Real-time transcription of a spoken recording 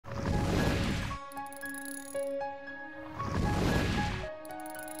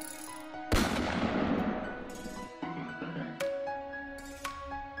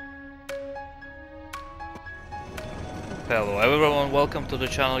Hello everyone, welcome to the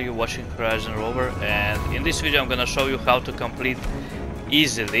channel. You're watching Rover, and in this video I'm gonna show you how to complete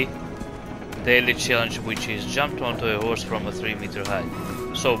easily daily challenge, which is jump onto a horse from a 3-meter height.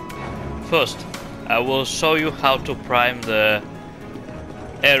 So first I will show you how to prime the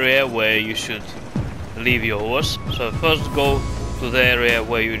area where you should leave your horse. So first go to the area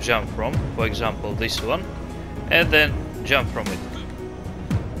where you jump from, for example this one, and then jump from it.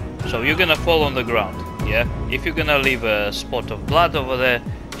 So you're gonna fall on the ground. Yeah, if you're gonna leave a spot of blood over there,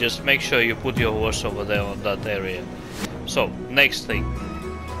 just make sure you put your horse over there on that area. So next thing,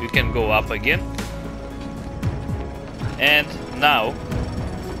 you can go up again, and now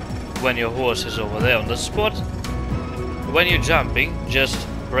when your horse is over there on the spot, when you're jumping, just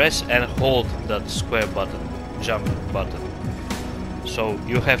press and hold that square button, jump button. So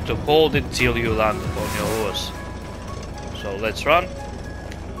you have to hold it till you land on your horse. So let's run.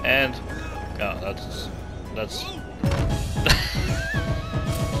 And that's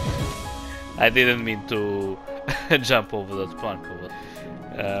I didn't mean to jump over that plank over.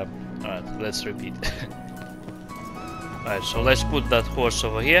 Alright, let's repeat. Alright, so let's put that horse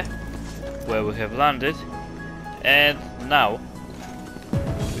over here where we have landed, and now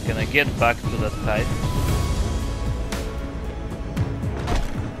we're gonna get back to that height,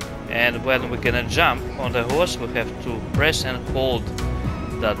 and when we're gonna jump on the horse, we have to press and hold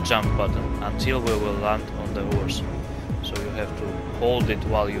that jump button until we will land on the horse. So you have to hold it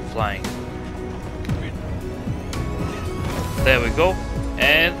while you're flying. There we go,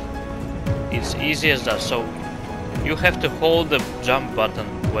 and it's easy as that. So you have to hold the jump button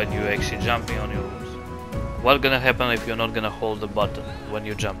when you're actually jumping on your horse. What's gonna happen if you're not gonna hold the button when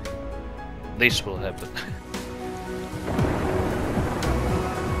you jump? This will happen.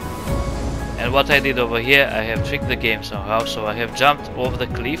 And what I did over here, I have tricked the game somehow. So I have jumped over the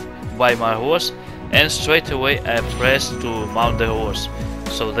cliff by my horse, and straight away I pressed to mount the horse.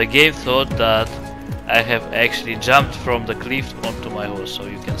 So the game thought that I have actually jumped from the cliff onto my horse. So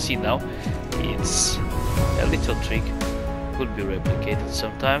you can see now, it's a little trick, could be replicated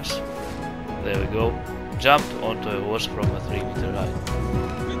sometimes. There we go, jumped onto a horse from a 3-meter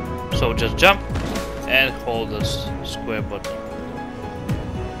height. So just jump and hold the square button.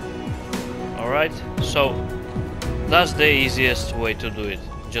 Alright, so that's the easiest way to do it.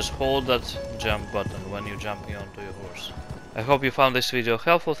 Just hold that jump button when you're jumping onto your horse. I hope you found this video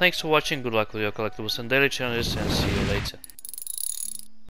helpful. Thanks for watching, good luck with your collectibles and daily challenges, and see you later.